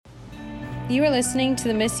You are listening to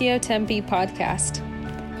the Missio Tempe podcast.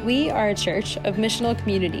 We are a church of missional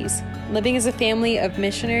communities, living as a family of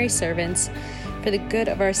missionary servants for the good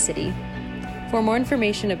of our city. For more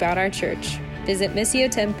information about our church, visit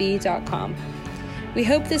missiotempe.com. We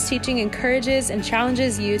hope this teaching encourages and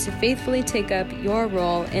challenges you to faithfully take up your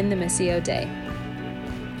role in the Missio Day.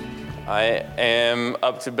 I am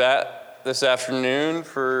up to bat this afternoon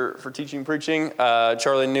for teaching preaching.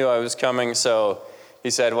 Charlie knew I was coming, so he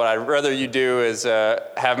said, what I'd rather you do is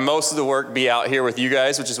have most of the work be out here with you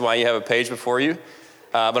guys, which is why you have a page before you.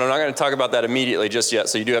 But I'm not going to talk about that immediately just yet,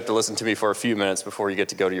 so you do have to listen to me for a few minutes before you get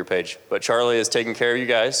to go to your page. But Charlie is taking care of you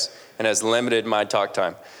guys and has limited my talk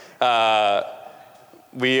time.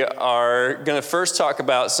 We are going to first talk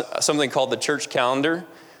about something called the church calendar.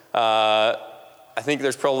 I think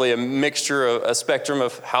there's probably a spectrum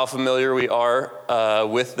of how familiar we are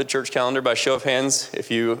with the church calendar. By show of hands,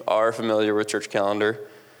 if you are familiar with church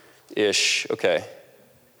calendar-ish. Okay.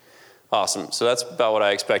 Awesome. So that's about what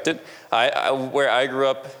I expected. Where I grew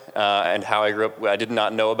up and how I grew up, I did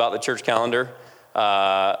not know about the church calendar.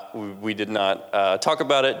 We did not talk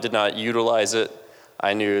about it, did not utilize it.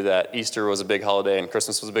 I knew that Easter was a big holiday and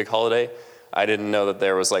Christmas was a big holiday. I didn't know that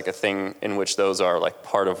there was like a thing in which those are like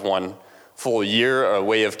part of one full year, or a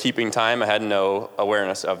way of keeping time. I had no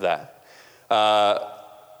awareness of that.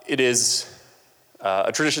 It is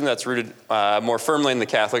a tradition that's rooted more firmly in the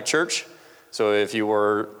Catholic Church. So if you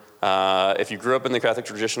grew up in the Catholic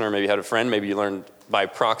tradition, or maybe had a friend, maybe you learned by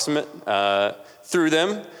proximate through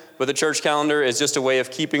them. But the church calendar is just a way of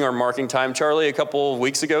keeping or marking time. Charlie, a couple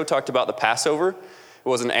weeks ago, talked about the Passover. It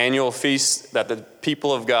was an annual feast that the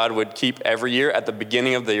people of God would keep every year. At the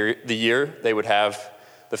beginning of the year, they would have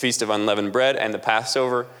the Feast of Unleavened Bread and the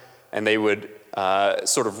Passover, and they would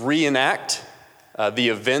sort of reenact the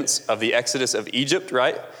events of the Exodus of Egypt,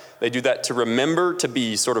 right? They do that to remember, to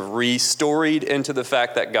be sort of re-storied into the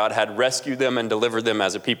fact that God had rescued them and delivered them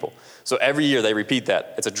as a people. So every year they repeat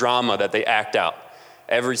that. It's a drama that they act out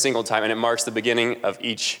every single time, and it marks the beginning of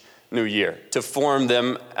each new year to form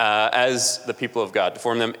them as the people of God, to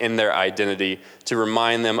form them in their identity, to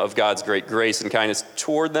remind them of God's great grace and kindness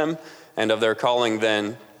toward them, and of their calling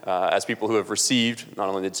then as people who have received not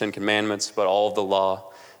only the Ten Commandments, but all of the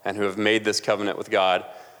law, and who have made this covenant with God,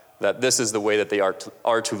 that this is the way that they are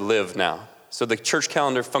to live now. So the church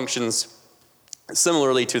calendar functions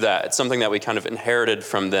similarly to that. It's something that we kind of inherited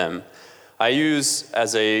from them. I use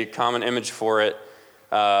as a common image for it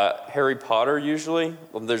Harry Potter usually.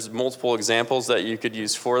 Well, there's multiple examples that you could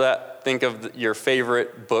use for that. Think of your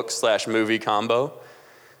favorite book/movie combo.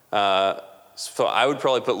 So I would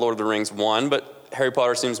probably put Lord of the Rings 1, but Harry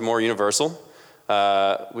Potter seems more universal.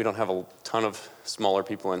 We don't have a ton of smaller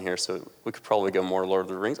people in here, so we could probably go more Lord of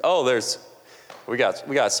the Rings. Oh, we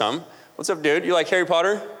got some. What's up, dude? You like Harry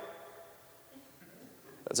Potter?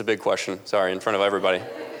 That's a big question. Sorry, in front of everybody.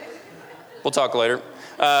 We'll talk later.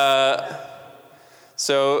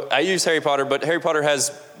 So I use Harry Potter, but Harry Potter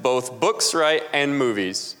has both books, right, and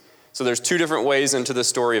movies. So there's two different ways into the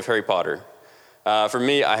story of Harry Potter. For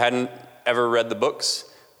me, I hadn't ever read the books.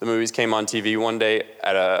 The movies came on TV one day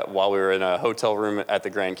while we were in a hotel room at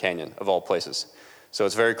the Grand Canyon, of all places. So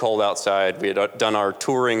it's very cold outside. We had done our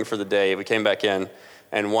touring for the day. We came back in,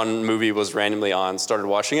 and one movie was randomly on, started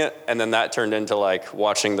watching it, and then that turned into like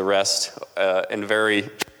watching the rest in very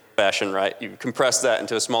fashion, right? You compress that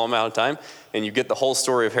into a small amount of time, and you get the whole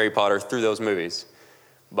story of Harry Potter through those movies.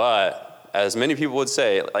 But as many people would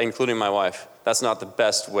say, including my wife, that's not the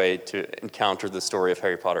best way to encounter the story of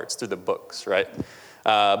Harry Potter. It's through the books, right?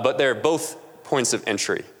 But they're both points of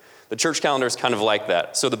entry. The church calendar is kind of like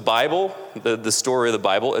that. So the Bible, the story of the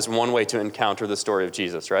Bible, is one way to encounter the story of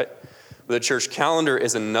Jesus, right? But the church calendar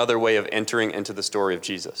is another way of entering into the story of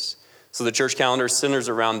Jesus. So the church calendar centers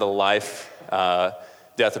around the life,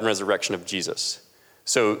 death, and resurrection of Jesus.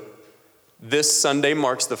 So this Sunday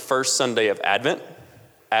marks the first Sunday of Advent.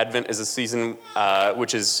 Advent is a season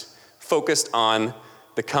which is focused on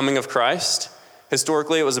the coming of Christ.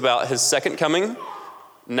 Historically, it was about his second coming.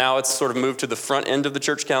 Now it's sort of moved to the front end of the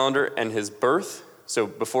church calendar and his birth. So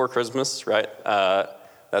before Christmas, right?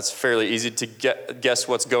 That's fairly easy to guess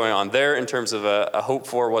what's going on there in terms of a hope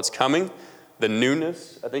for what's coming. The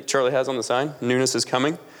newness, I think Charlie has on the sign, newness is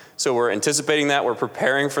coming. So we're anticipating that, we're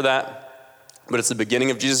preparing for that. But it's the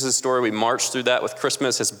beginning of Jesus' story. We march through that with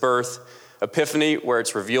Christmas, his birth, Epiphany, where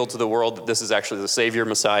it's revealed to the world that this is actually the Savior,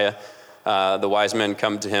 Messiah. The wise men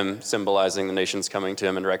come to him, symbolizing the nations coming to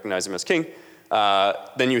him and recognizing him as king.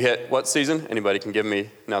 Then you hit what season? Anybody can give me,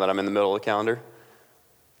 now that I'm in the middle of the calendar?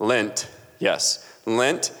 Lent, yes.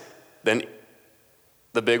 Lent, then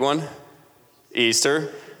the big one,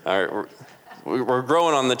 Easter. All right, We're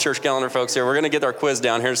growing on the church calendar, folks, here. We're going to get our quiz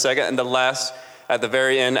down here in a second. And the last, at the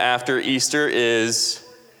very end, after Easter, is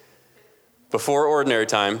before ordinary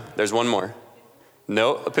time. There's one more.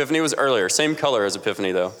 No, Epiphany was earlier. Same color as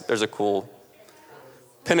Epiphany, though. There's a cool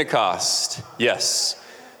Pentecost. Yes.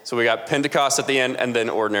 So we got Pentecost at the end, and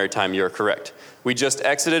then ordinary time. You're correct. We just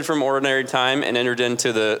exited from ordinary time and entered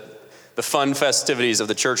into the fun festivities of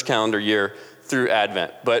the church calendar year through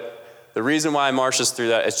Advent. But the reason why I march us through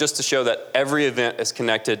that is just to show that every event is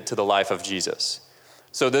connected to the life of Jesus.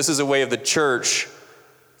 So this is a way of the church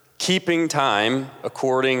keeping time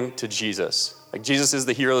according to Jesus. Like Jesus is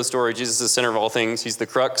the hero of the story. Jesus is the center of all things. He's the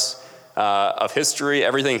crux of history.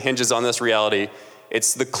 Everything hinges on this reality.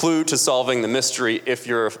 It's the clue to solving the mystery. If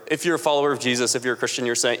you're a follower of Jesus, if you're a Christian,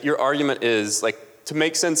 you're saying your argument is like to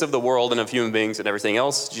make sense of the world and of human beings and everything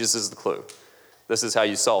else. Jesus is the clue. This is how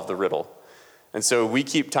you solve the riddle. And so we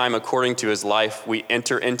keep time according to his life. We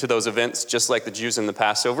enter into those events just like the Jews in the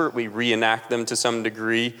Passover. We reenact them to some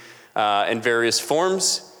degree in various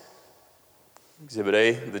forms. Exhibit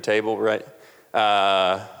A, the table, right?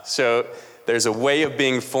 So there's a way of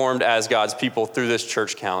being formed as God's people through this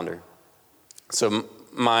church calendar. So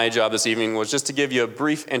my job this evening was just to give you a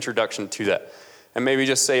brief introduction to that and maybe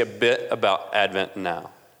just say a bit about Advent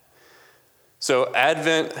now. So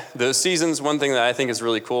Advent, the seasons, one thing that I think is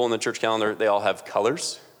really cool in the church calendar, they all have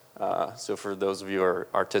colors. So for those of you who are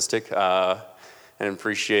artistic and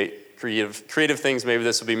appreciate creative things, maybe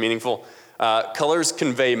this will be meaningful. Colors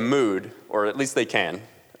convey mood, or at least they can.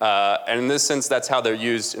 And in this sense, that's how they're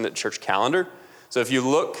used in the church calendar. So if you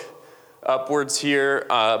look upwards here,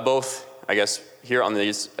 both, I guess, here on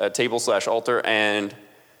these table/altar and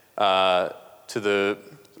to the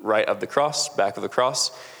right of the cross, back of the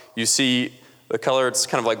cross, you see the color, it's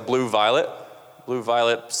kind of like blue-violet.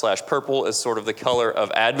 Blue-violet/purple is sort of the color of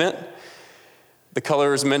Advent. The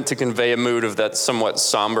color is meant to convey a mood of that somewhat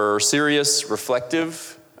somber or serious,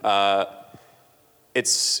 reflective.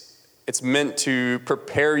 It's meant to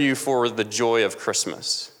prepare you for the joy of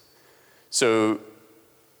Christmas. So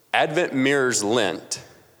Advent mirrors Lent.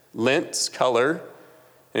 Lent's color,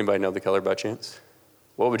 anybody know the color by chance?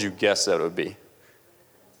 What would you guess that would be?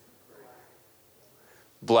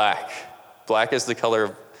 Black. Black is the color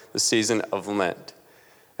of the season of Lent.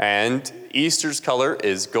 And Easter's color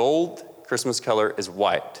is gold, Christmas color is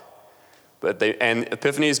white. And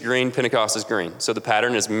Epiphany is green, Pentecost is green. So the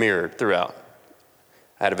pattern is mirrored throughout.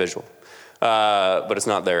 I had a visual. But it's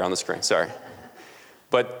not there on the screen, sorry.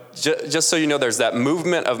 But just so you know, there's that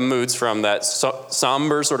movement of moods from that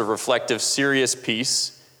somber, sort of reflective, serious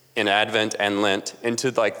piece in Advent and Lent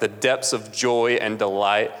into like the depths of joy and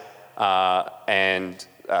delight and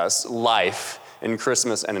life in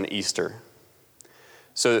Christmas and in Easter.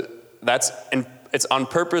 So it's on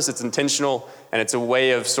purpose, it's intentional, and it's a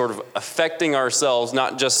way of sort of affecting ourselves,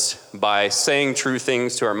 not just by saying true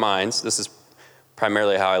things to our minds. This is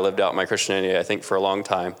primarily how I lived out my Christianity, I think, for a long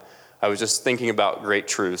time. I was just thinking about great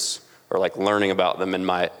truths or like learning about them in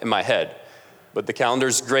my head. But the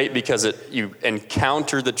calendar's great because you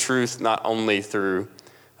encounter the truth not only through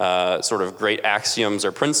sort of great axioms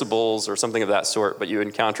or principles or something of that sort, but you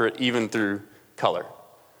encounter it even through color,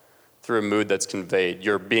 through a mood that's conveyed.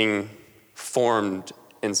 You're being formed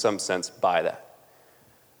in some sense by that.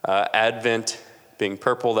 Advent being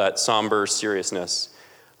purple, that somber seriousness.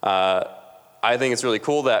 I think it's really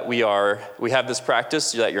cool that we have this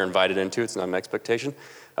practice that you're invited into, it's not an expectation,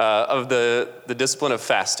 of the discipline of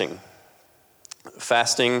fasting.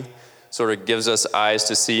 Fasting sort of gives us eyes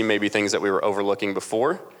to see maybe things that we were overlooking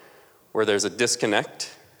before, where there's a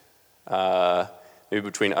disconnect, maybe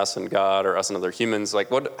between us and God or us and other humans. Like,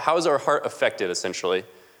 how is our heart affected, essentially,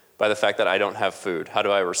 by the fact that I don't have food? How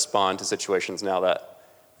do I respond to situations now that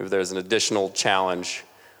maybe there's an additional challenge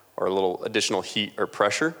or a little additional heat or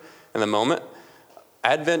pressure in the moment?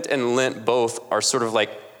 Advent and Lent both are sort of like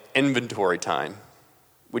inventory time.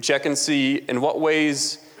 We check and see in what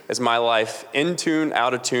ways is my life in tune,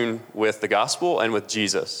 out of tune with the gospel and with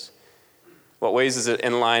Jesus. What ways is it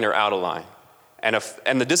in line or out of line? And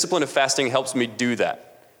the discipline of fasting helps me do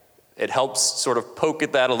that. It helps sort of poke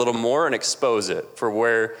at that a little more and expose it for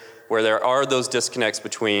where there are those disconnects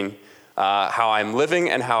between how I'm living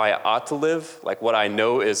and how I ought to live, like what I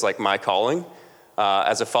know is like my calling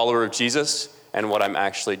as a follower of Jesus and what I'm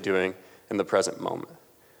actually doing in the present moment.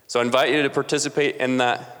 So I invite you to participate in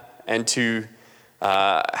that and to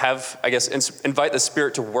invite the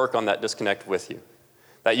Spirit to work on that disconnect with you.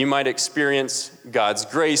 That you might experience God's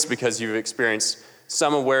grace because you've experienced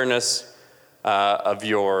some awareness of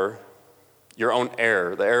your own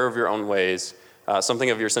error, the error of your own ways,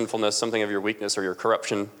 something of your sinfulness, something of your weakness or your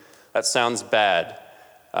corruption. That sounds bad.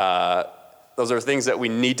 Those are things that we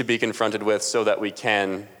need to be confronted with so that we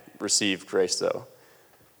can receive grace, though.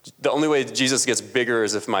 The only way Jesus gets bigger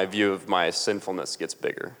is if my view of my sinfulness gets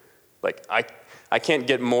bigger. Like, I can't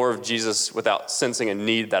get more of Jesus without sensing a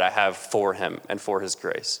need that I have for him and for his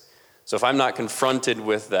grace. So if I'm not confronted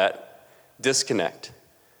with that disconnect,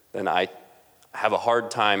 then I have a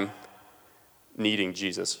hard time needing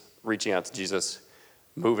Jesus, reaching out to Jesus,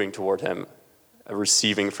 moving toward him,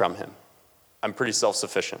 receiving from him. I'm pretty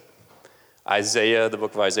self-sufficient. Isaiah, the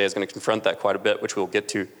book of Isaiah, is going to confront that quite a bit, which we'll get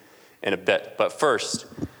to in a bit. But first,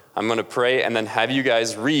 I'm going to pray and then have you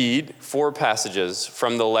guys read 4 passages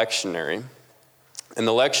from the lectionary. And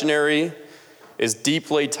the lectionary is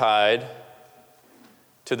deeply tied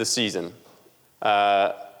to the season.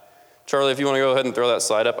 Charlie, if you want to go ahead and throw that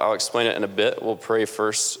slide up, I'll explain it in a bit. We'll pray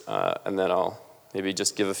first, and then I'll maybe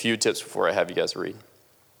just give a few tips before I have you guys read.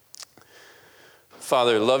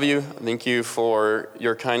 Father, love you. Thank you for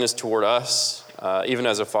your kindness toward us, even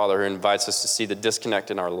as a father who invites us to see the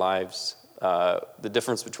disconnect in our lives, the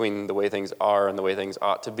difference between the way things are and the way things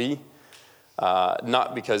ought to be.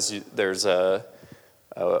 Not because there's a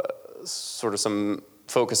sort of some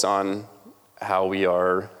focus on how we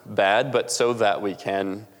are bad, but so that we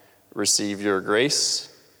can receive your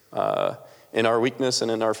grace in our weakness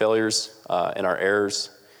and in our failures, in our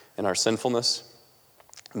errors, in our sinfulness,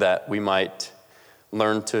 that we might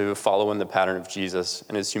learn to follow in the pattern of Jesus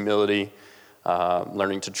in his humility,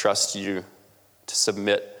 learning to trust you, to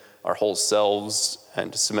submit our whole selves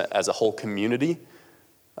and to submit as a whole community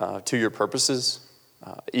to your purposes,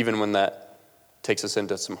 even when that takes us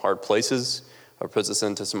into some hard places or puts us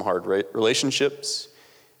into some hard relationships,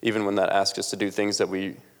 even when that asks us to do things that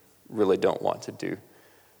we really don't want to do.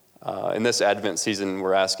 In this Advent season,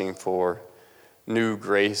 we're asking for new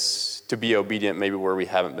grace to be obedient maybe where we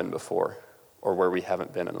haven't been before or where we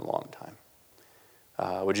haven't been in a long time.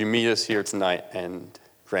 Would you meet us here tonight and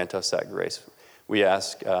grant us that grace? We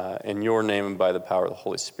ask in your name and by the power of the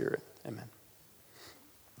Holy Spirit. Amen.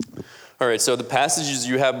 All right, so the passages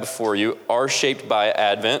you have before you are shaped by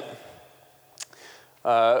Advent.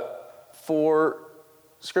 For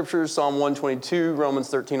Scriptures, Psalm 122, Romans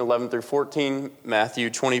 13, 11 through 14,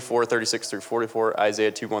 Matthew 24, 36 through 44,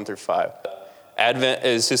 Isaiah 2, 1 through 5. Advent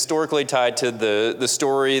is historically tied to the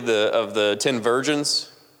story of the 10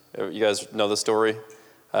 virgins. You guys know the story?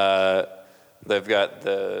 They've got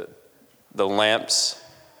the lamps.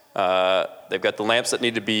 They've got the lamps that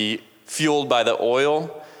need to be fueled by the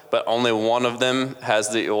oil, but only one of them has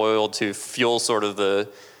the oil to fuel sort of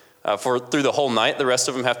through the whole night. The rest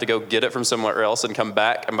of them have to go get it from somewhere else and come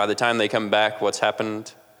back. And by the time they come back, what's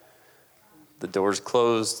happened? The door's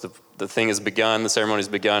closed. The thing has begun. The ceremony's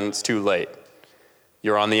begun. It's too late.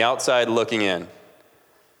 You're on the outside looking in.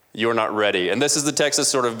 You're not ready. And this is the text that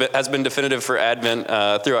sort of has been definitive for Advent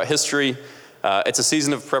throughout history. It's a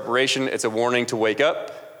season of preparation. It's a warning to wake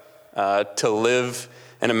up, to live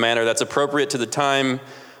in a manner that's appropriate to the time.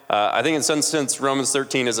 I think in some sense, Romans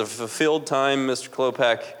 13 is a fulfilled time, Mr.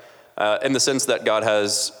 Klopak, in the sense that God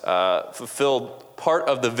has fulfilled part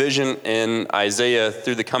of the vision in Isaiah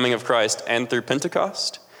through the coming of Christ and through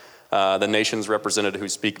Pentecost. The nations represented who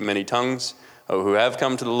speak many tongues, who have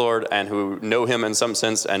come to the Lord and who know him in some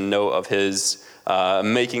sense and know of his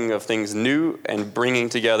making of things new and bringing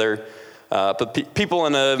together people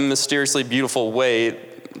in a mysteriously beautiful way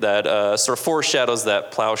that sort of foreshadows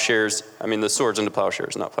that the swords into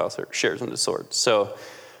plowshares, not plowshares into swords. So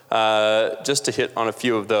just to hit on a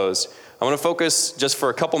few of those, I want to focus just for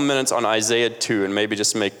a couple minutes on Isaiah 2 and maybe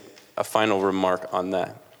just make a final remark on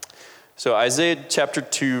that. So Isaiah chapter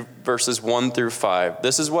 2, verses 1 through 5.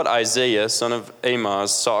 This is what Isaiah, son of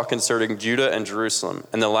Amoz, saw concerning Judah and Jerusalem.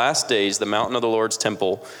 In the last days, the mountain of the Lord's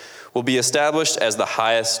temple will be established as the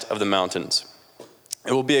highest of the mountains.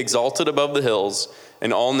 It will be exalted above the hills,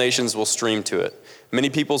 and all nations will stream to it.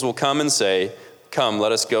 Many peoples will come and say, "Come,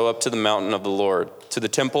 let us go up to the mountain of the Lord, to the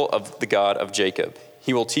temple of the God of Jacob.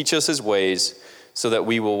 He will teach us his ways, so that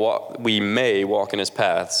we may walk in his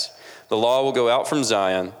paths. The law will go out from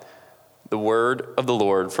Zion, the word of the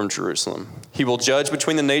Lord from Jerusalem. He will judge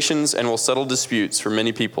between the nations and will settle disputes for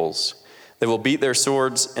many peoples. They will beat their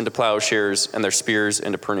swords into plowshares and their spears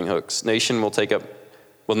into pruning hooks. Nation will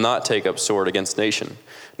not take up sword against nation,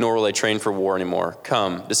 nor will they train for war anymore.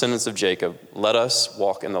 Come, descendants of Jacob, let us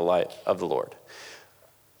walk in the light of the Lord."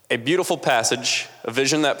 A beautiful passage, a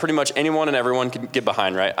vision that pretty much anyone and everyone can get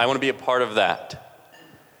behind, right? I want to be a part of that.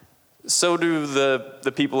 So do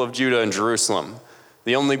the people of Judah and Jerusalem.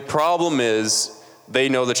 The only problem is they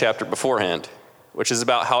know the chapter beforehand. which is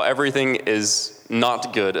about how everything is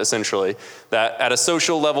not good, essentially. That at a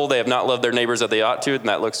social level, they have not loved their neighbors as they ought to, and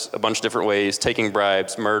that looks a bunch of different ways: taking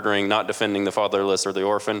bribes, murdering, not defending the fatherless or the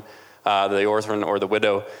orphan or the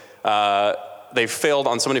widow. They've failed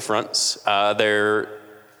on so many fronts. Their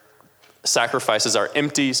sacrifices are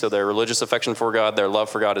empty, so their religious affection for God, their love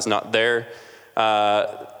for God is not there.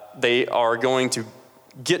 They are going to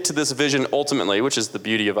get to this vision ultimately, which is the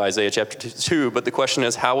beauty of Isaiah chapter 2, but the question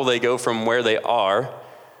is, how will they go from where they are,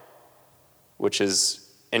 which is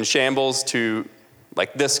in shambles, to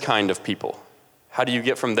like this kind of people? How do you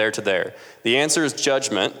get from there to there? The answer is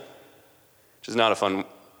judgment, which is not a fun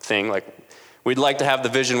thing. Like, we'd like to have the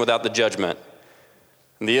vision without the judgment.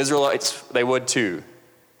 And the Israelites, they would too.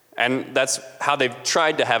 And that's how they've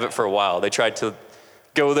tried to have it for a while. They tried to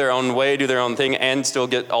go their own way, do their own thing, and still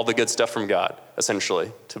get all the good stuff from God,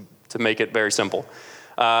 essentially, to make it very simple.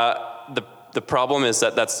 The problem is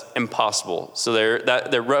that that's impossible. So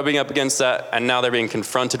they're rubbing up against that, and now they're being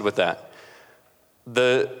confronted with that.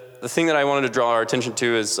 The thing that I wanted to draw our attention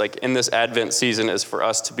to is, like, in this Advent season, is for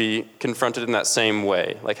us to be confronted in that same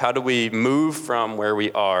way. Like, how do we move from where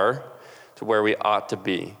we are to where we ought to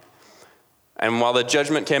be? And while the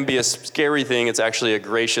judgment can be a scary thing, it's actually a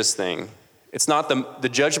gracious thing. It's not the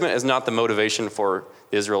judgment is not the motivation for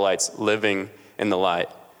the Israelites living in the light.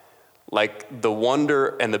 Like, the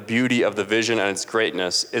wonder and the beauty of the vision and its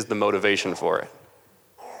greatness is the motivation for it.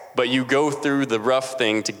 But you go through the rough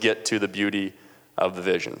thing to get to the beauty of the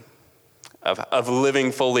vision, of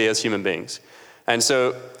living fully as human beings. And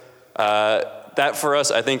so that for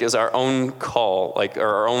us, I think, is our own call, like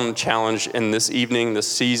our own challenge in this evening,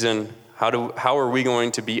 this season. How are we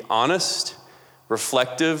going to be honest,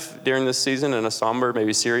 reflective during this season, in a somber,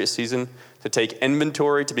 maybe serious season, to take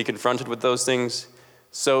inventory, to be confronted with those things,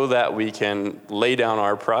 so that we can lay down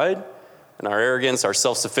our pride and our arrogance, our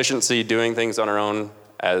self-sufficiency, doing things on our own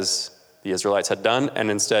as the Israelites had done,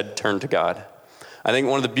 and instead turn to God. I think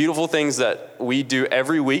one of the beautiful things that we do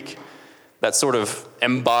every week that sort of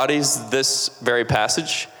embodies this very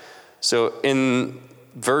passage. So in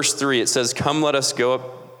verse 3, it says, "Come, let us go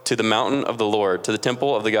up to the mountain of the Lord, to the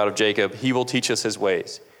temple of the God of Jacob. He will teach us his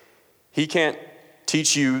ways." He can't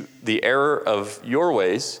teach you the error of your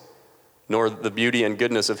ways, nor the beauty and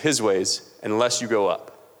goodness of his ways, unless you go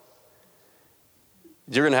up.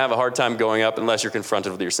 You're going to have a hard time going up unless you're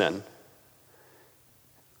confronted with your sin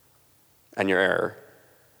and your error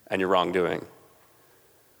and your wrongdoing.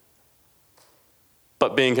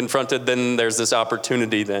 But being confronted, then there's this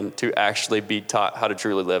opportunity then to actually be taught how to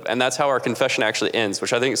truly live. And that's how our confession actually ends,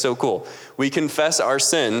 which I think is so cool. We confess our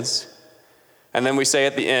sins, and then we say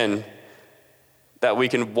at the end that we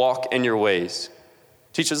can walk in your ways.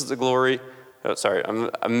 Teach us the glory. Oh, sorry,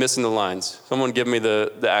 I'm missing the lines. Someone give me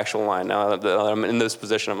the actual line. Now that I'm in this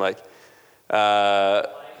position, I'm like,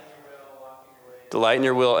 delight in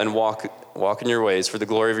your will and walk in your ways for the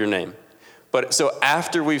glory of your name. But so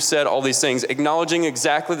after we've said all these things, acknowledging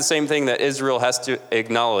exactly the same thing that Israel has to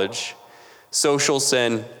acknowledge, social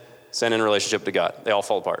sin in relationship to God, they all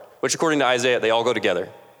fall apart. Which according to Isaiah, they all go together.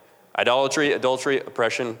 Idolatry, adultery,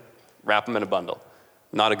 oppression, wrap them in a bundle.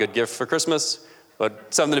 Not a good gift for Christmas,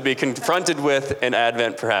 but something to be confronted with in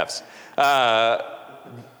Advent perhaps.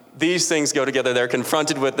 These things go together. They're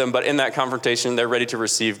confronted with them, but in that confrontation, they're ready to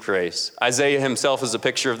receive grace. Isaiah himself is a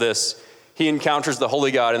picture of this. He encounters the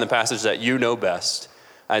holy God in the passage that you know best.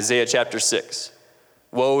 Isaiah chapter 6.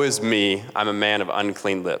 Woe is me, I'm a man of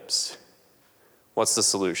unclean lips. What's the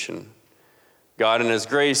solution? God in his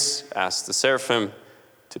grace asks the seraphim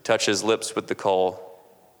to touch his lips with the coal.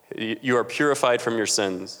 You are purified from your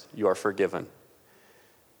sins. You are forgiven.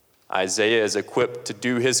 Isaiah is equipped to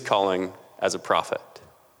do his calling as a prophet.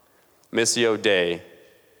 Missio Dei.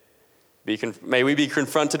 May we be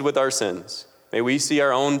confronted with our sins. May we see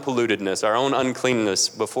our own pollutedness, our own uncleanness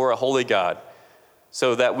before a holy God,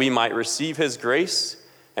 so that we might receive his grace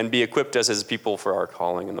and be equipped as his people for our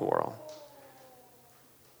calling in the world.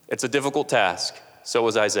 It's a difficult task. So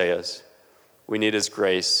was Isaiah's. We need his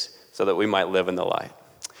grace so that we might live in the light.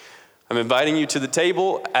 I'm inviting you to the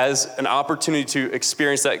table as an opportunity to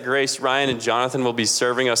experience that grace. Ryan and Jonathan will be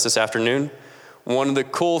serving us this afternoon. One of the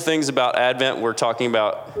cool things about Advent, we're talking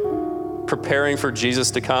about preparing for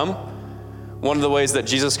Jesus to come. One of the ways that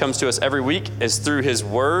Jesus comes to us every week is through his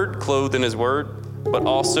word, clothed in his word, but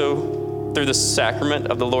also through the sacrament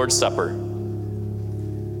of the Lord's Supper.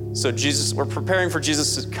 So we're preparing for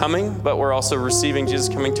Jesus' coming, but we're also receiving Jesus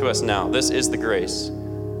coming to us now. This is the grace.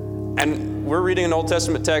 And we're reading an Old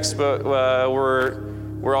Testament text, but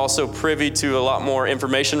we're also privy to a lot more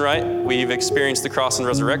information, right? We've experienced the cross and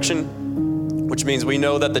resurrection, which means we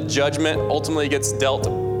know that the judgment ultimately gets dealt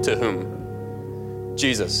to whom?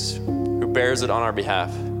 Jesus, who bears it on our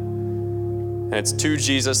behalf. And it's to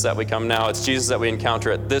Jesus that we come now. It's Jesus that we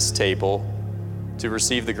encounter at this table to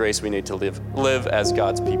receive the grace we need to live as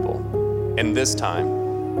God's people in this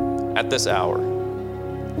time, at this hour,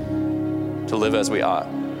 to live as we ought.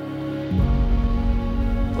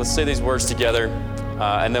 Let's say these words together,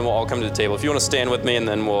 and then we'll all come to the table. If you want to stand with me, and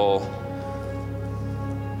then we'll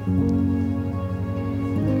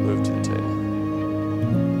move to the table.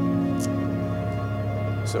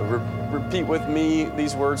 So repeat with me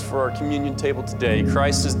these words for our communion table today.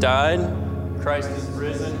 Christ has died. Christ is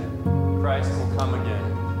risen. Christ will come again.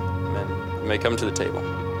 Amen. You may come to the table.